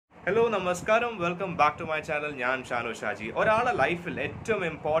Hello, Namaskaram. Welcome back to my channel. ഞാൻ ഷാനു ഷാജി. ഒരാളുടെ ലൈഫിൽ ഏറ്റവും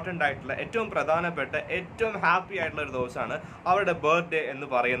ഇമ്പോർട്ടൻ്റ് ആയിട്ടുള്ള ഏറ്റവും പ്രധാനപ്പെട്ട ഏറ്റവും ഹാപ്പി ആയിട്ടുള്ള ഒരു ദിവസമാണ് അവരുടെ ബർത്ത്ഡേ എന്ന്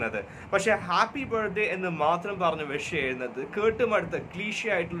പറയുന്നത്. പക്ഷേ ഹാപ്പി ബർത്ത്ഡേ എന്ന് മാത്രം പറഞ്ഞ് വിഷ് ചെയ്യുന്നത് കേട്ടുമടുത്ത് ക്ലീഷേ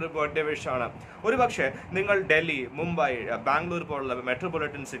ആയിട്ടുള്ള ഒരു ബർത്ത്ഡേ വിഷാണ്. ഒരു പക്ഷേ നിങ്ങൾ ഡൽഹി, മുംബൈ, ബാംഗ്ലൂർ പോലുള്ള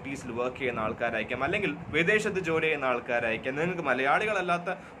മെട്രോപൊളിറ്റൻ സിറ്റീസിൽ വർക്ക് ചെയ്യുന്ന ആൾക്കാരായിരിക്കാം, അല്ലെങ്കിൽ വിദേശത്ത് ജോലി ചെയ്യുന്ന ആൾക്കാരായിരിക്കാം. നിങ്ങൾക്ക് മലയാളികളല്ലാത്ത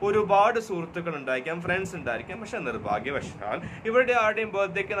ഒരുപാട് സുഹൃത്തുക്കൾ ഉണ്ടായിരിക്കാം, ഫ്രണ്ട്സ് ഉണ്ടായിരിക്കാം. പക്ഷെ നിർഭാഗ്യവശാൽ ഇവരുടെ ആരുടെയും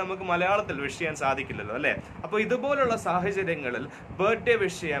ബർത്ത്ഡേക്ക് നമുക്ക് മലയാളത്തിൽ വിഷ് ചെയ്യാൻ സാധിക്കില്ലല്ലോ, അല്ലേ? അപ്പോൾ ഇതുപോലുള്ള സാഹചര്യങ്ങളിൽ ബർത്ത്ഡേ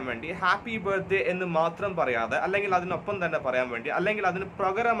വിഷ് ചെയ്യാൻ വേണ്ടി ഹാപ്പി ബർത്ത്ഡേ എന്ന് മാത്രം പറയാതെ, അല്ലെങ്കിൽ അതിനൊപ്പം തന്നെ പറയാൻ വേണ്ടി, അല്ലെങ്കിൽ അതിന്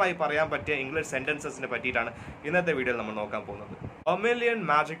പകരമായി പറയാൻ പറ്റിയ ഇംഗ്ലീഷ് സെന്റൻസസിനെ പറ്റിയിട്ടാണ് ഇന്നത്തെ വീഡിയോയിൽ നമ്മൾ നോക്കാൻ പോകുന്നത്. A million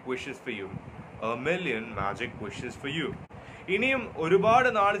magic wishes for you. A million magic wishes for you. ഇനിയും ഒരുപാട്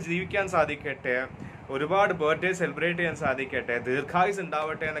നാൾ ജീവിക്കാൻ സാധിക്കട്ടെ, ഒരുപാട് ബർത്ത്ഡേ സെലിബ്രേറ്റ് ചെയ്യാൻ സാധിക്കട്ടെ, ദീർഘായുസ്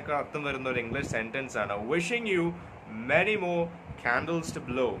ഉണ്ടാവട്ടെ എന്നൊക്കെ അർത്ഥം വരുന്ന ഒരു ഇംഗ്ലീഷ് സെന്റൻസ് ആണ്. Wishing you many more candles to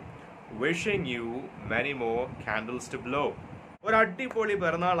blow. Wishing you many more candles to blow. ഒരു അടിപൊളി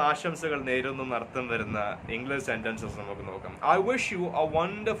പിറന്നാൾ ആശംസകൾ നേരുന്നു അർത്ഥം വരുന്ന ഇംഗ്ലീഷ് സെന്റൻസസ് നമുക്ക് നോക്കാം. I wish you a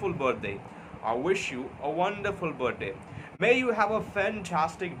wonderful birthday. I wish you a wonderful birthday. May you have a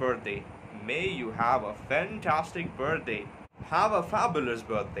fantastic birthday. May you have a fantastic birthday. Have a fabulous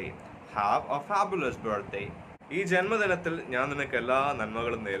birthday. Have a fabulous birthday. ഈ ജന്മദിനത്തിൽ ഞാൻ നിനക്ക് എല്ലാ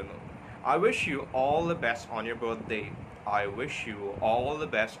നന്മകളും നേരുന്നു. I wish you all the best on your birthday. I wish you all the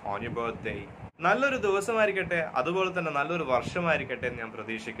best on your birthday. നല്ലൊരു ദിവസമായിരിക്കട്ടെ, അതുപോലെ തന്നെ നല്ലൊരു വർഷമായിരിക്കട്ടെ എന്ന് ഞാൻ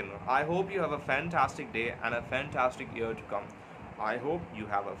പ്രതീക്ഷിക്കുന്നു. I hope you have a fantastic day and a fantastic year to come. I hope you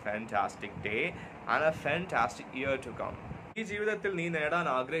have a fantastic day and a fantastic year to come. ഈ ജീവിതത്തിൽ നീ നേടാൻ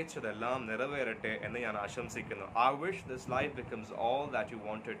ആഗ്രഹിച്ചതെല്ലാം നിറവേറട്ടെ എന്ന് ഞാൻ ആശംസിക്കുന്നു. I wish this life becomes all that you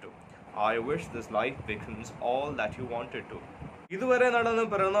wanted to. I wish this life becomes all that you wanted to. ഇതുവരെ നടന്ന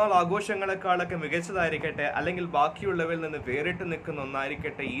പിറന്നാൾ ആഘോഷങ്ങളെക്കാളൊക്കെ മികച്ചതായിരിക്കട്ടെ, അല്ലെങ്കിൽ ബാക്കിയുള്ളവരിൽ നിന്ന് വേറിട്ട് നിൽക്കുന്ന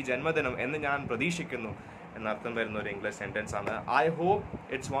ഒന്നായിരിക്കട്ടെ ഈ ജന്മദിനം എന്ന് ഞാൻ പ്രതീക്ഷിക്കുന്നു എന്നർത്ഥം വരുന്ന ഒരു ഇംഗ്ലീഷ് സെന്റൻസ് ആണ്. I hope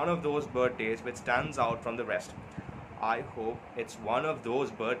it's one of those birthdays which stands out from the rest. I hope it's one of those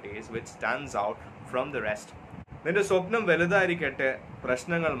birthdays which stands out from the rest. നിന്റെ സ്വപ്നം വലുതായിരിക്കട്ടെ,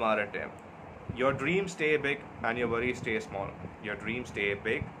 പ്രശ്നങ്ങൾ മാറട്ടെ. Your dreams stay big and your worries stay small. Your dreams stay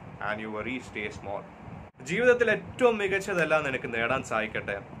big and your worries stay small. ജീവിതത്തിൽ ഏറ്റവും മികച്ചതെല്ലാം നിനക്ക് നേടാൻ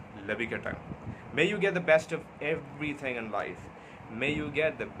സാധിക്കട്ടെ, ലഭിക്കട്ടെ. May you get the best of everything in life. May you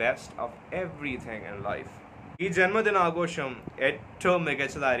get the best of everything in life. ഈ ജന്മദിനാഘോഷം ഏറ്റവും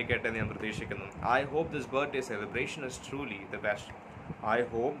മികച്ചതായിരിക്കട്ടെ എന്ന് ഞാൻ പ്രതീക്ഷിക്കുന്നു. I hope this birthday celebration is truly the best. I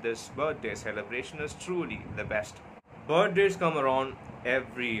hope this birthday celebration is truly the best. Birthdays come around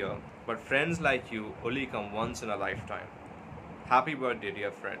every year, but friends like you only come once in a lifetime. Happy birthday,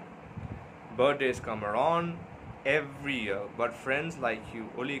 dear friend. Birthdays come around every year, but friends like you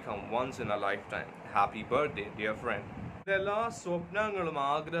only come once in a lifetime. Happy birthday, dear friend. എല്ലാ സ്വപ്നങ്ങളും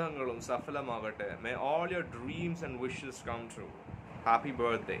ആഗ്രഹങ്ങളും സഫലമാകട്ടെ. May all your dreams and wishes come true. Happy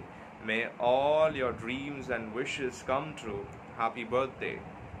birthday. May all your dreams and wishes come true. Happy birthday.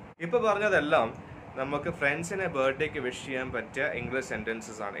 ഇപ്പൊ പറഞ്ഞതെല്ലാം നമുക്ക് ഫ്രണ്ട്സിനെ ബർത്ത്ഡേക്ക് wish ചെയ്യാൻ പറ്റിയ ഇംഗ്ലീഷ്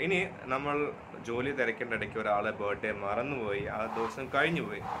സെന്റൻസസ് ആണ്. ഇനി നമ്മൾ ജോലി തിരക്കേണ്ട ഇടയ്ക്ക് ഒരാളെ ബർത്ത്ഡേ മറന്നുപോയി, ആ ദിവസം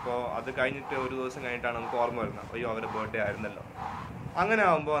കഴിഞ്ഞുപോയി. അപ്പോൾ അത് കഴിഞ്ഞിട്ട് ഒരു ദിവസം കഴിഞ്ഞിട്ടാണ് നമുക്ക് ഓർമ്മ വരുന്നത്, അയ്യോ അവരുടെ ബർത്ത്ഡേ ആയിരുന്നല്ലോ. അങ്ങനെ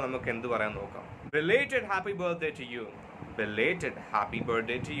ആകുമ്പോൾ നമുക്ക് എന്ത് പറയാൻ നോക്കാം. Belated happy birthday to you. Belated happy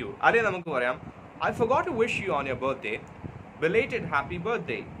birthday to you. അതേ നമുക്ക് പറയാം, I forgot to wish you on your birthday. Belated happy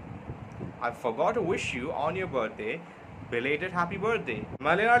birthday. I forgot to wish you on your birthday. Belated happy birthday.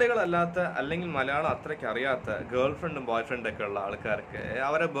 മലയാളികളല്ലാത്ത, അല്ലെങ്കിൽ മലയാളം അത്രയ്ക്ക് അറിയാത്ത girl ഫ്രണ്ടും boy ഫ്രണ്ടൊക്കെ ഉള്ള ആൾക്കാർക്ക്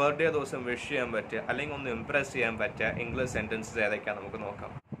അവരെ ബർത്ത്ഡേ ദിവസം വിഷ് ചെയ്യാൻ പറ്റുക, അല്ലെങ്കിൽ ഒന്ന് ഇംപ്രസ് ചെയ്യാൻ പറ്റുക ഇംഗ്ലീഷ് സെന്റൻസസ് ഏതൊക്കെയാണ് നമുക്ക്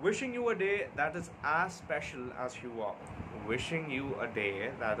നോക്കാം. Wishing you a day that is as special as you are. Wishing you a day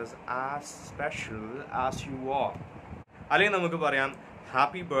that is as special as you are. അല്ലെങ്കിൽ നമുക്ക് പറയാം,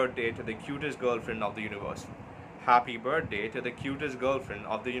 Happy birthday to the cutest girlfriend of the universe. Happy birthday to the cutest girlfriend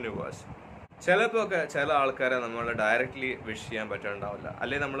of the universe. ചിലപ്പോൾ ചില ആൾക്കാരെ നമ്മൾ directly wish ചെയ്യാൻ പറ്റുന്നുണ്ടാവില്ല,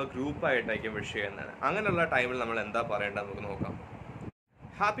 അല്ലെങ്കിൽ നമ്മൾ ഗ്രൂപ്പായിട്ടായിരിക്കും വിഷ് ചെയ്യുന്നത്. അങ്ങനെയുള്ള ടൈമിൽ നമ്മൾ എന്താ പറയേണ്ടത് നമുക്ക് നോക്കാം.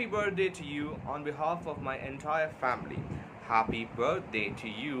 Happy birthday to you on behalf of my entire family. Happy birthday to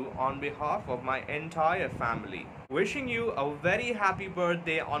you on behalf of my entire family. Wishing you a very happy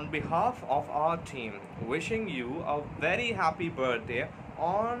birthday on behalf of our team. Wishing you a very happy birthday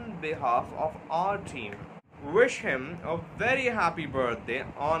on behalf of our team. Wish him a very happy birthday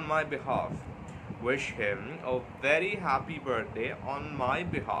on my behalf. Wish him a very happy birthday on my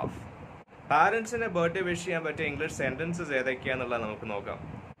behalf. പാരൻസിനെ birthday wish ചെയ്യാൻ പറ്റിയ English sentences ഏതൊക്കെയാണെന്നുള്ളത് നമുക്ക് നോക്കാം.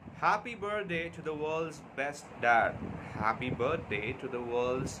 Happy birthday to the world's best dad. Happy birthday to the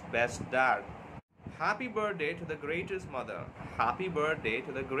world's best dad. Happy birthday to the greatest mother. Happy birthday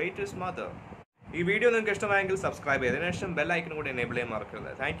to the greatest mother. ഈ video നിങ്ങൾക്ക് ഇഷ്ടമായെങ്കിൽ subscribe ചെയ്തതിനു ശേഷം bell icon കൂടി enable ചെയ്യാൻ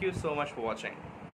മറക്കരുത്. Thank you so much for watching.